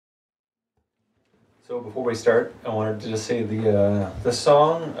So before we start, I wanted to just say the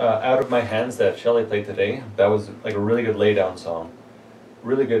song "Out of My Hands" that Shelley played today. That was like a really good laydown song,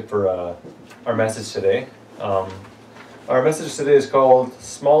 really good for our message today. Our message today is called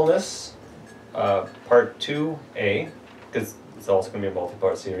 "Smallness," Part 2A, because it's also going to be a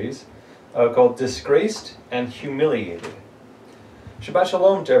multi-part series, called "Disgraced and Humiliated." Shabbat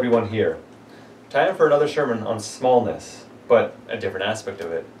Shalom to everyone here. Time for another sermon on smallness, but a different aspect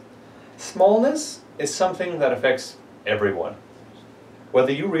of it. Smallness is something that affects everyone.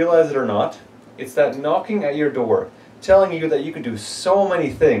 Whether you realize it or not, it's that knocking at your door, telling you that you can do so many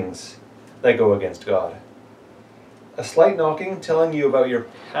things that go against God. A slight knocking telling you about your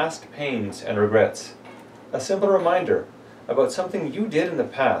past pains and regrets. A simple reminder about something you did in the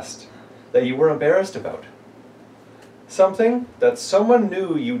past that you were embarrassed about. Something that someone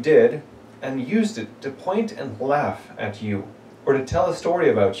knew you did and used it to point and laugh at you, or to tell a story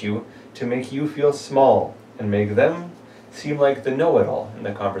about you to make you feel small and make them seem like the know-it-all in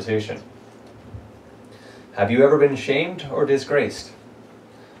the conversation. Have you ever been shamed or disgraced?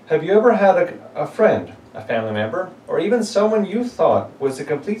 Have you ever had a friend, a family member, or even someone you thought was a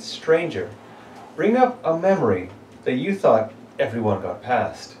complete stranger bring up a memory that you thought everyone got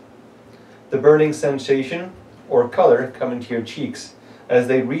past? The burning sensation or color come into your cheeks as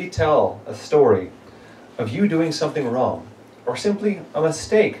they retell a story of you doing something wrong, or simply a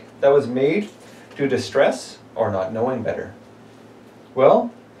mistake that was made due to stress or not knowing better. Well,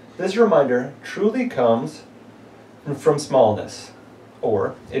 this reminder truly comes from smallness,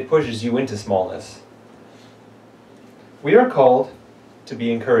 or it pushes you into smallness. We are called to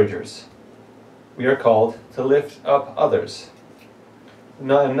be encouragers. We are called to lift up others,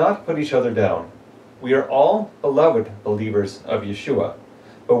 and not put each other down. We are all beloved believers of Yeshua,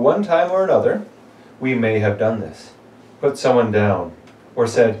 but one time or another, we may have done this. Put someone down, or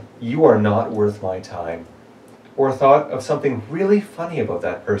said, "You are not worth my time," or thought of something really funny about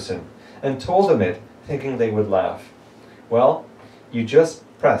that person and told them it thinking they would laugh. Well, you just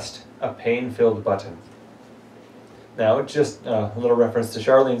pressed a pain-filled button. Now, just a little reference to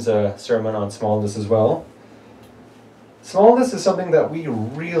Charlene's sermon on smallness as well. Smallness is something that we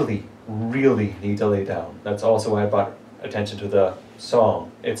really need to lay down. That's also why I brought attention to the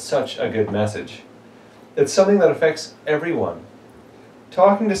song. It's such a good message. It's something that affects everyone.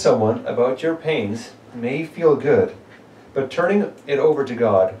 Talking to someone about your pains may feel good, but turning it over to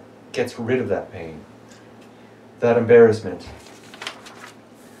God gets rid of that pain, that embarrassment,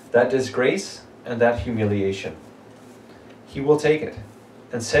 that disgrace, and that humiliation. He will take it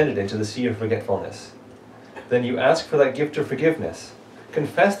and send it into the sea of forgetfulness. Then you ask for that gift of forgiveness.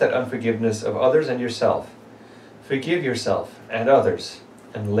 Confess that unforgiveness of others and yourself. Forgive yourself and others,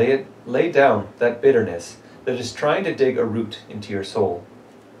 and lay down that bitterness that is trying to dig a root into your soul.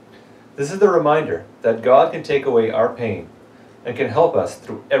 This is the reminder that God can take away our pain and can help us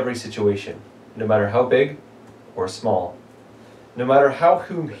through every situation, no matter how big or small, no matter how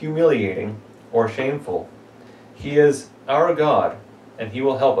humiliating or shameful. He is our God, and He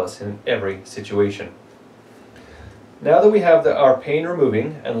will help us in every situation. Now that we have our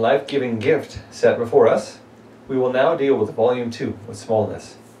pain-removing and life-giving gift set before us, we will now deal with Volume 2 with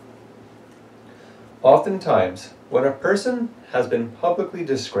smallness. Oftentimes, when a person has been publicly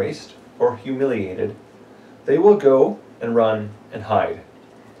disgraced or humiliated, they will go and run and hide.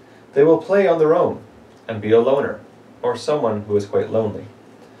 They will play on their own and be a loner, or someone who is quite lonely.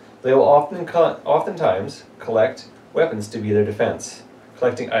 They will oftentimes collect weapons to be their defense,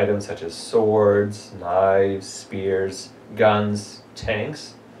 collecting items such as swords, knives, spears, guns,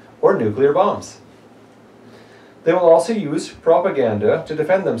 tanks, or nuclear bombs. They will also use propaganda to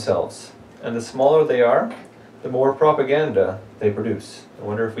defend themselves, and the smaller they are, the more propaganda they produce. I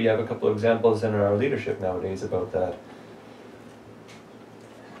wonder if we have a couple of examples in our leadership nowadays about that.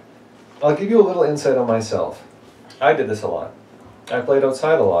 I'll give you a little insight on myself. I did this a lot. I played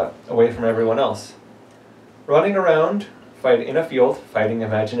outside a lot, away from everyone else. Running around, in a field, fighting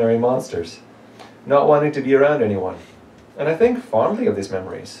imaginary monsters. Not wanting to be around anyone. And I think fondly of these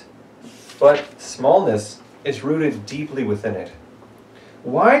memories. But smallness is rooted deeply within it.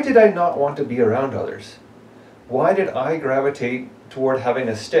 Why did I not want to be around others? Why did I gravitate toward having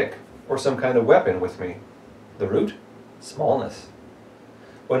a stick or some kind of weapon with me? The root? Smallness.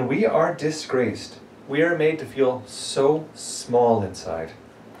 When we are disgraced, we are made to feel so small inside.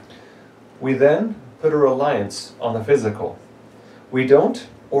 We then put a reliance on the physical. We don't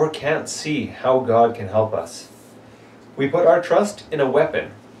or can't see how God can help us. We put our trust in a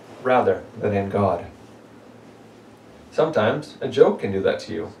weapon rather than in God. Sometimes a joke can do that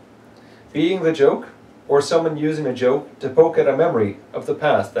to you. Being the joke, or someone using a joke to poke at a memory of the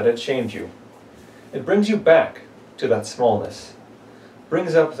past that had shamed you. It brings you back to that smallness,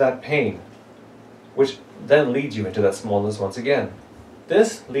 brings up that pain, which then leads you into that smallness once again.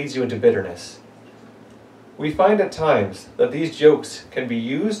 This leads you into bitterness. We find at times that these jokes can be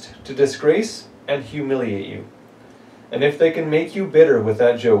used to disgrace and humiliate you. And if they can make you bitter with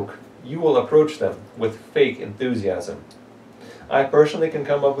that joke, you will approach them with fake enthusiasm. I personally can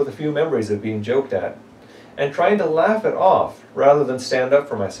come up with a few memories of being joked at and trying to laugh it off rather than stand up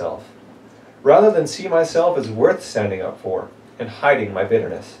for myself, rather than see myself as worth standing up for and hiding my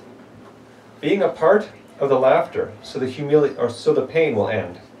bitterness. Being a part of the laughter so the pain will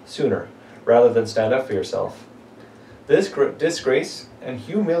end sooner rather than stand up for yourself. This disgrace and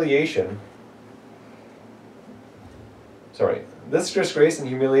humiliation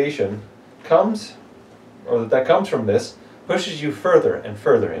comes from this, pushes you further and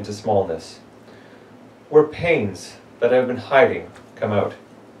further into smallness, where pains that have been hiding come out,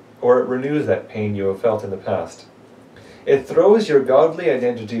 or it renews that pain you have felt in the past. It throws your godly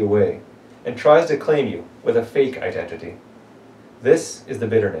identity away and tries to claim you with a fake identity. This is the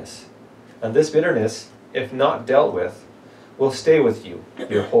bitterness, and this bitterness, if not dealt with, will stay with you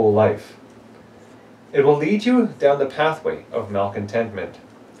your whole life. It will lead you down the pathway of malcontentment,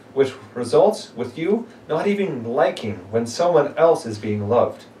 which results with you not even liking when someone else is being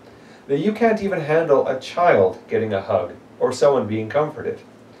loved, that you can't even handle a child getting a hug or someone being comforted.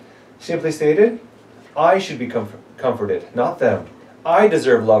 Simply stated, I should be comforted, not them. I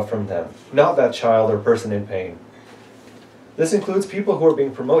deserve love from them, not that child or person in pain. This includes people who are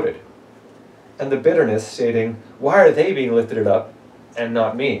being promoted, and the bitterness stating, why are they being lifted up and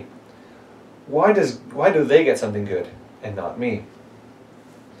not me? Why do they get something good and not me?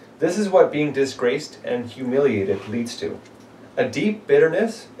 This is what being disgraced and humiliated leads to. A deep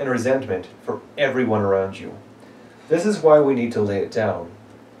bitterness and resentment for everyone around you. This is why we need to lay it down.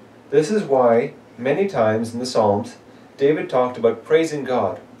 This is why, many times in the Psalms, David talked about praising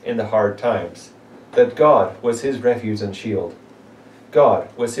God in the hard times, that God was his refuge and shield. God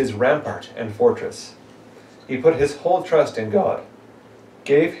was his rampart and fortress. He put his whole trust in God,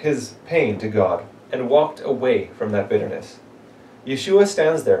 gave his pain to God, and walked away from that bitterness. Yeshua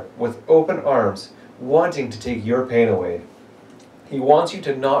stands there with open arms, wanting to take your pain away. He wants you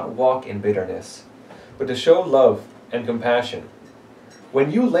to not walk in bitterness, but to show love and compassion.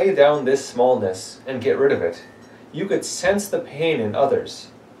 When you lay down this smallness and get rid of it, you could sense the pain in others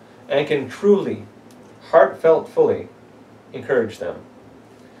and can truly, fully encourage them.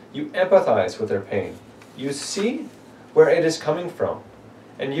 You empathize with their pain. You see where it is coming from,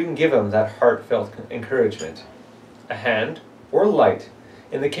 and you can give them that heartfelt encouragement. A hand or light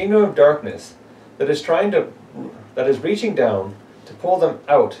in the kingdom of darkness that is reaching down to pull them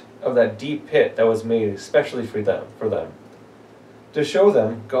out of that deep pit that was made especially for them, to show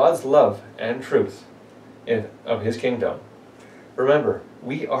them God's love and truth of his kingdom. Remember,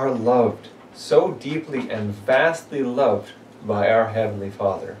 we are loved, so deeply and vastly loved by our Heavenly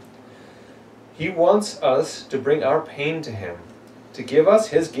Father. He wants us to bring our pain to him, to give us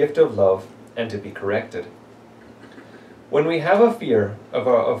his gift of love, and to be corrected. When we have a fear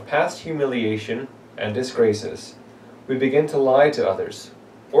of past humiliation and disgraces, we begin to lie to others,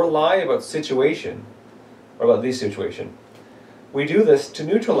 or lie about this situation. We do this to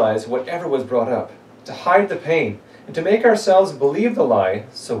neutralize whatever was brought up, to hide the pain, and to make ourselves believe the lie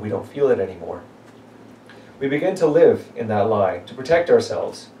so we don't feel it anymore. We begin to live in that lie to protect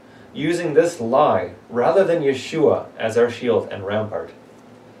ourselves, using this lie rather than Yeshua as our shield and rampart.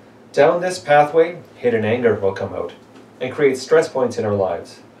 Down this pathway, hidden anger will come out and create stress points in our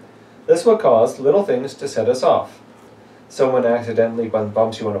lives. This will cause little things to set us off. Someone accidentally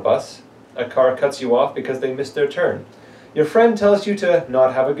bumps you on a bus. A car cuts you off because they missed their turn. Your friend tells you to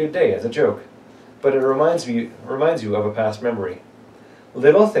not have a good day as a joke, but it reminds you of a past memory.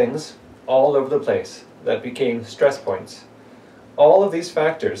 Little things all over the place that became stress points. All of these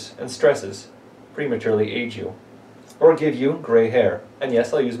factors and stresses prematurely age you, or give you gray hair. And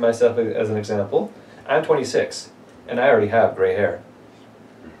yes, I'll use myself as an example. I'm 26, and I already have gray hair.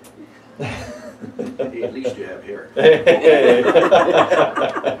 At least you have hair.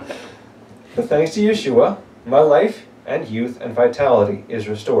 But thanks to Yeshua, my life and youth and vitality is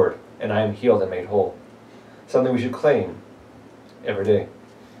restored, and I am healed and made whole. Something we should claim every day.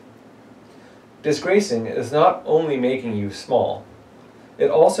 Disgracing is not only making you small, it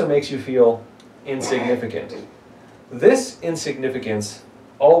also makes you feel insignificant. This insignificance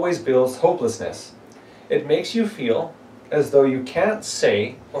always builds hopelessness. It makes you feel as though you can't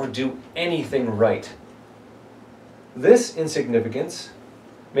say or do anything right. This insignificance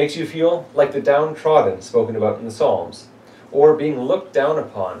makes you feel like the downtrodden spoken about in the Psalms, or being looked down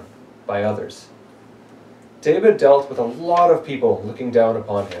upon by others. David dealt with a lot of people looking down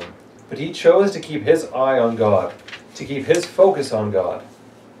upon him, but he chose to keep his eye on God, to keep his focus on God.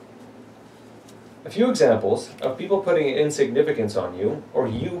 A few examples of people putting insignificance on you, or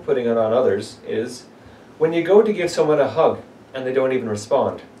you putting it on others, is when you go to give someone a hug and they don't even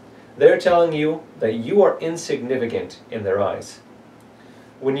respond. They're telling you that you are insignificant in their eyes.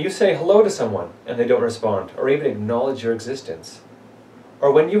 When you say hello to someone and they don't respond, or even acknowledge your existence.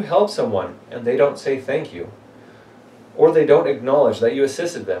 Or when you help someone and they don't say thank you, or they don't acknowledge that you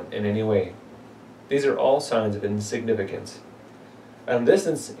assisted them in any way. These are all signs of insignificance. And this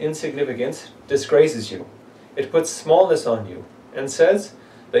insignificance disgraces you. It puts smallness on you and says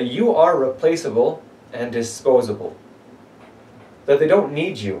that you are replaceable and disposable. That they don't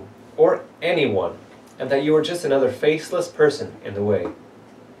need you or anyone, and that you are just another faceless person in the way.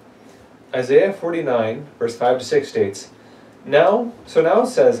 Isaiah 49, verse 5 to 6 states, Now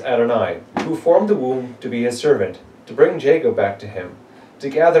says Adonai, who formed the womb to be his servant, to bring Jacob back to him, to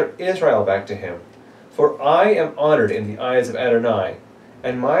gather Israel back to him. For I am honored in the eyes of Adonai,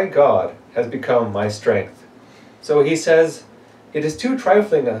 and my God has become my strength. So he says, It is too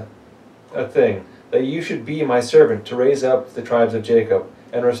trifling a thing that you should be my servant to raise up the tribes of Jacob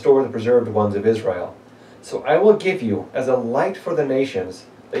and restore the preserved ones of Israel. So I will give you as a light for the nations,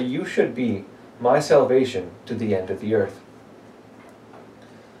 that you should be my salvation to the end of the earth.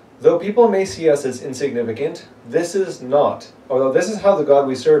 Though people may see us as insignificant, this is how the God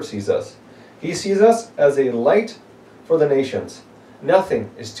we serve sees us. He sees us as a light for the nations.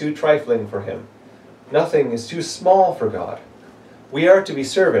 Nothing is too trifling for him. Nothing is too small for God. We are to be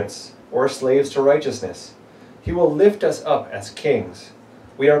servants or slaves to righteousness. He will lift us up as kings.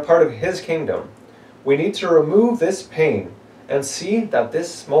 We are part of his kingdom. We need to remove this pain and see that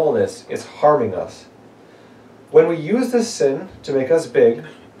this smallness is harming us. When we use this sin to make us big,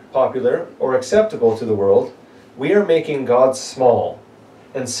 popular, or acceptable to the world, we are making God small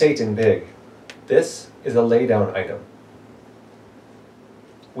and Satan big. This is a lay-down item.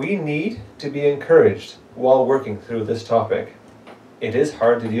 We need to be encouraged while working through this topic. It is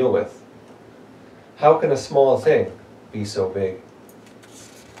hard to deal with. How can a small thing be so big?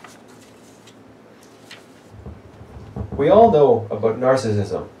 We all know about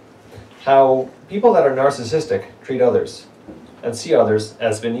narcissism, how people that are narcissistic treat others and see others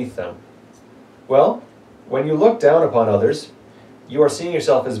as beneath them. Well, when you look down upon others, you are seeing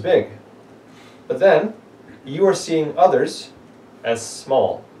yourself as big, but then you are seeing others as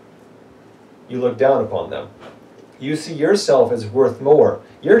small. You look down upon them. You see yourself as worth more,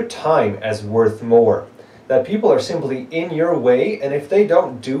 your time as worth more, that people are simply in your way, and if they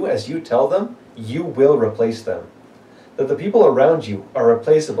don't do as you tell them, you will replace them. That the people around you are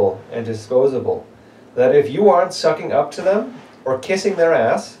replaceable and disposable. That if you aren't sucking up to them or kissing their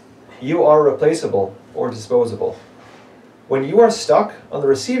ass, you are replaceable or disposable. When you are stuck on the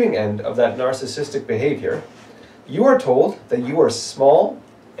receiving end of that narcissistic behavior, you are told that you are small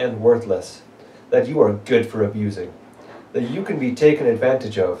and worthless, that you are good for abusing, that you can be taken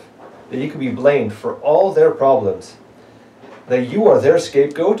advantage of, that you can be blamed for all their problems, that you are their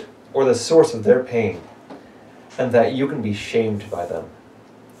scapegoat or the source of their pain, and that you can be shamed by them.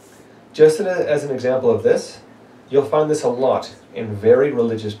 Just as an example of this, you'll find this a lot in very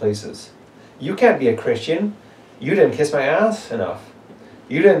religious places. You can't be a Christian. You didn't kiss my ass enough.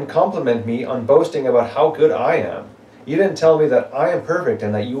 You didn't compliment me on boasting about how good I am. You didn't tell me that I am perfect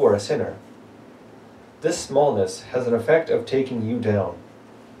and that you are a sinner. This smallness has an effect of taking you down.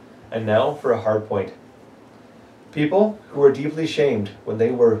 And now for a hard point. People who were deeply shamed when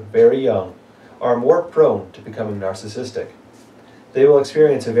they were very young are more prone to becoming narcissistic. They will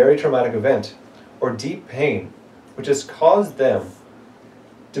experience a very traumatic event or deep pain which has caused them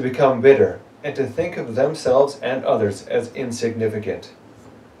to become bitter and to think of themselves and others as insignificant.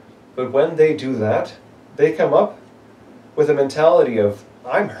 But when they do that, they come up with a mentality of,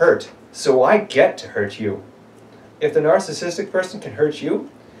 I'm hurt, so I get to hurt you. If the narcissistic person can hurt you,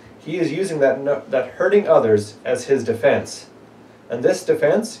 he is using that hurting others as his defense. And this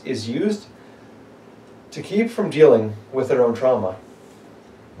defense is used to keep from dealing with their own trauma.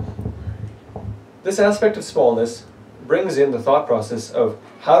 This aspect of smallness brings in the thought process of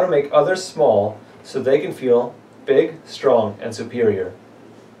how to make others small so they can feel big, strong, and superior.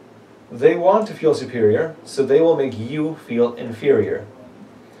 They want to feel superior, so they will make you feel inferior.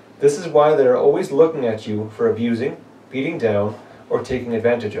 This is why they are always looking at you for abusing, beating down, or taking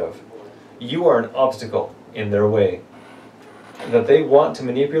advantage of. You are an obstacle in their way that they want to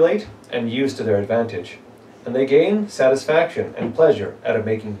manipulate and use to their advantage. And they gain satisfaction and pleasure out of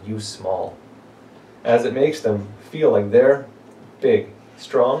making you small, as it makes them feel like they're big,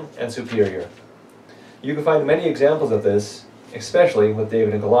 strong, and superior. You can find many examples of this, especially with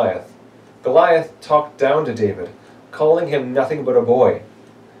David and Goliath. Goliath talked down to David, calling him nothing but a boy,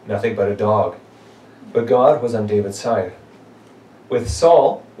 nothing but a dog. But God was on David's side. With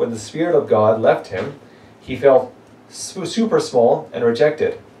Saul, when the Spirit of God left him, he felt super small and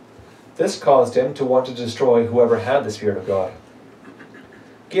rejected. This caused him to want to destroy whoever had the Spirit of God.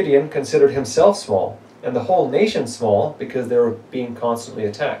 Gideon considered himself small, and the whole nation small because they were being constantly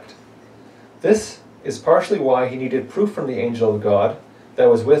attacked. This is partially why he needed proof from the angel of God that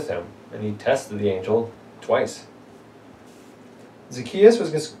was with him, and he tested the angel twice. Zacchaeus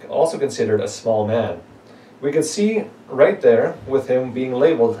was also considered a small man. We could see right there with him being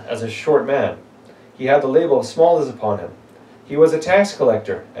labeled as a short man. He had the label of smallness upon him. He was a tax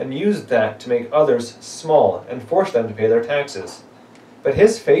collector and used that to make others small and force them to pay their taxes. But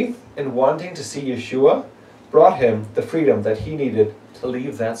his faith in wanting to see Yeshua brought him the freedom that he needed to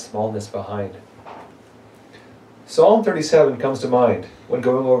leave that smallness behind. Psalm 37 comes to mind when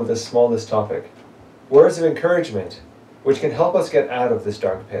going over this smallness topic. Words of encouragement, which can help us get out of this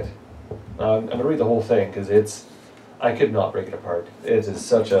dark pit. I'm going to read the whole thing because I could not break it apart. It is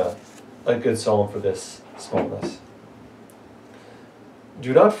such a good psalm for this smallness.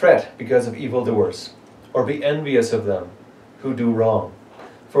 Do not fret because of evildoers, or be envious of them who do wrong.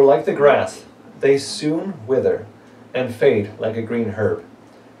 For like the grass, they soon wither and fade like a green herb.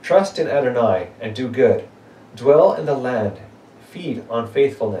 Trust in Adonai and do good. Dwell in the land, feed on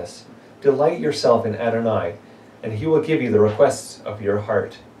faithfulness. Delight yourself in Adonai, and he will give you the requests of your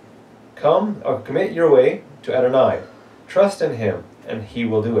heart. Commit your way to Adonai. Trust in him, and he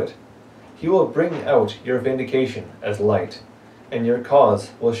will do it. He will bring out your vindication as light, and your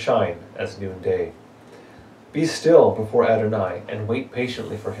cause will shine as noonday. Be still before Adonai, and wait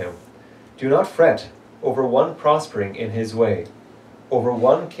patiently for him. Do not fret over one prospering in his way, over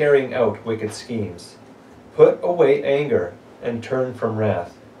one carrying out wicked schemes. Put away anger and turn from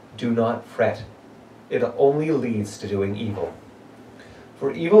wrath. Do not fret. It only leads to doing evil.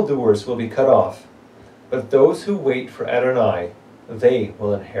 For evildoers will be cut off, but those who wait for Adonai, they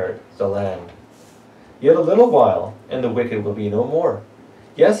will inherit the land. Yet a little while, and the wicked will be no more.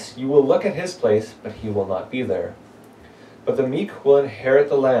 Yes, you will look at his place, but he will not be there. But the meek will inherit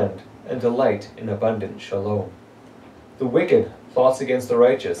the land, and delight in abundant shalom. The wicked plots against the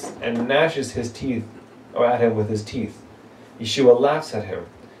righteous, and gnashes his teeth, or at him with his teeth. Yeshua laughs at him,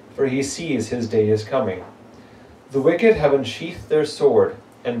 for he sees his day is coming. The wicked have unsheathed their sword,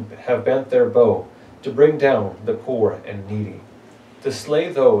 and have bent their bow, to bring down the poor and needy, to slay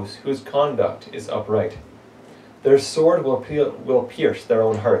those whose conduct is upright. Their sword will pierce their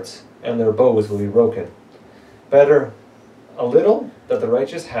own hearts, and their bows will be broken. Better a little that the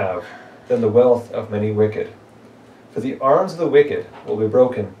righteous have, than the wealth of many wicked. For the arms of the wicked will be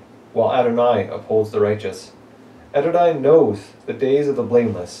broken, while Adonai upholds the righteous. Adonai knows the days of the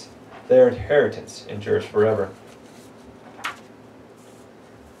blameless. Their inheritance endures forever.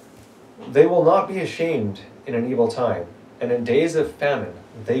 They will not be ashamed in an evil time, and in days of famine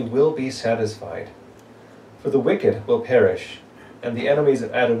they will be satisfied. For the wicked will perish, and the enemies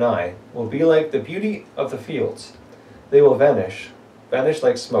of Adonai will be like the beauty of the fields. They will vanish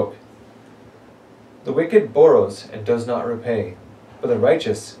like smoke. The wicked borrows and does not repay, but the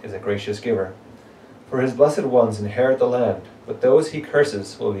righteous is a gracious giver. For his blessed ones inherit the land, but those he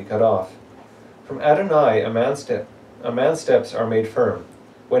curses will be cut off. From Adonai a man's steps are made firm,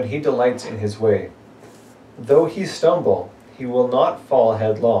 when he delights in his way. Though he stumble, he will not fall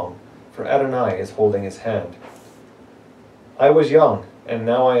headlong, for Adonai is holding his hand. I was young, and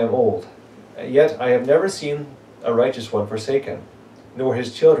now I am old, yet I have never seen a righteous one forsaken, nor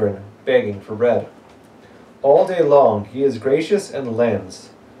his children begging for bread. All day long he is gracious and lends,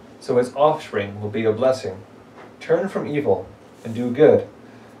 so his offspring will be a blessing. Turn from evil and do good,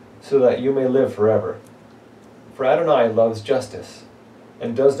 so that you may live forever. For Adonai loves justice,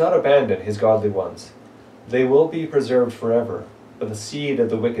 and does not abandon his godly ones. They will be preserved forever, but the seed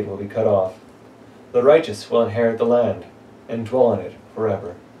of the wicked will be cut off. The righteous will inherit the land, and dwell in it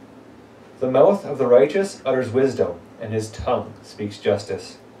forever. The mouth of the righteous utters wisdom, and his tongue speaks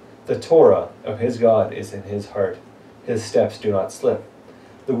justice. The Torah of his God is in his heart. His steps do not slip.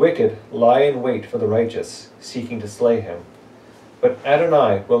 The wicked lie in wait for the righteous, seeking to slay him. But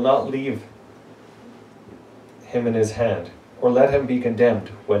Adonai will not leave him in his hand, or let him be condemned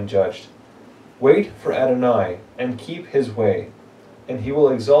when judged. Wait for Adonai, and keep his way, and he will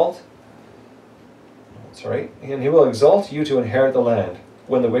exalt you to inherit the land.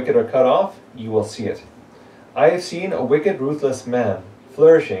 When the wicked are cut off, you will see it. I have seen a wicked, ruthless man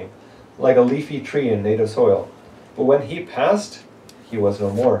flourishing like a leafy tree in native soil, but when he passed, he was no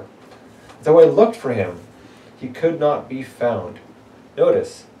more. Though I looked for him, he could not be found.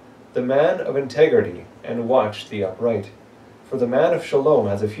 Notice, the man of integrity and watch the upright. For the man of shalom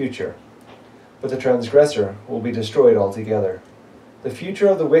has a future, but the transgressor will be destroyed altogether. The future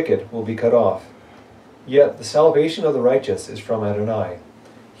of the wicked will be cut off. Yet the salvation of the righteous is from Adonai.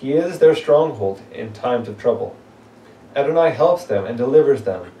 He is their stronghold in times of trouble. Adonai helps them and delivers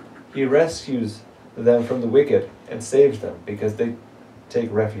them. He rescues them from the wicked and saves them because they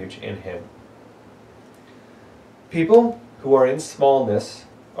take refuge in him. People who are in smallness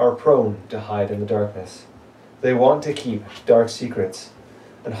are prone to hide in the darkness. They want to keep dark secrets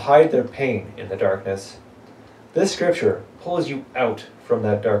and hide their pain in the darkness. This scripture pulls you out from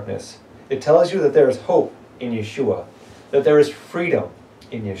that darkness. It tells you that there is hope in Yeshua, that there is freedom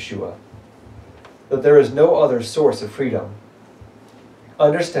in Yeshua, that there is no other source of freedom.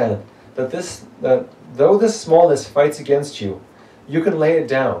 Understand that though this smallness fights against you, you can lay it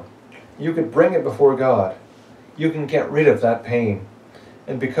down. You can bring it before God. You can get rid of that pain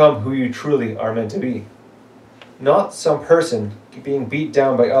and become who you truly are meant to be. Not some person being beat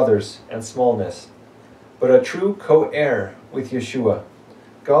down by others and smallness, but a true co-heir with Yeshua,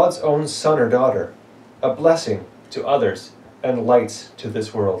 God's own son or daughter, a blessing to others and lights to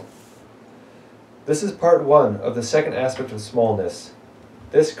this world. This is part one of the second aspect of smallness.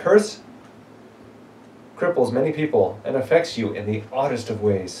 This curse cripples many people and affects you in the oddest of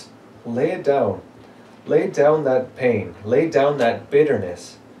ways. Lay it down. Lay down that pain. Lay down that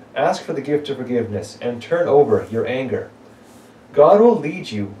bitterness. Ask for the gift of forgiveness and turn over your anger. God will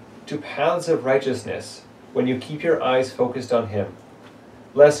lead you to paths of righteousness when you keep your eyes focused on Him.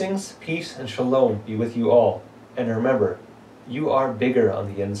 Blessings, peace, and shalom be with you all. And remember, you are bigger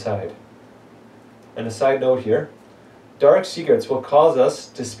on the inside. And a side note here, dark secrets will cause us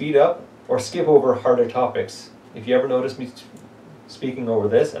to speed up or skip over harder topics. If you ever notice me speaking over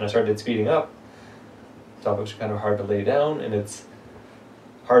this and I started speeding up, topics are kind of hard to lay down and it's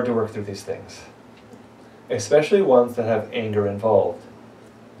hard to work through these things, especially ones that have anger involved.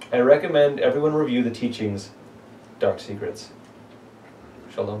 I recommend everyone review the teachings, Dark Secrets.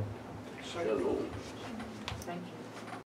 Shalom. Shalom. Thank you.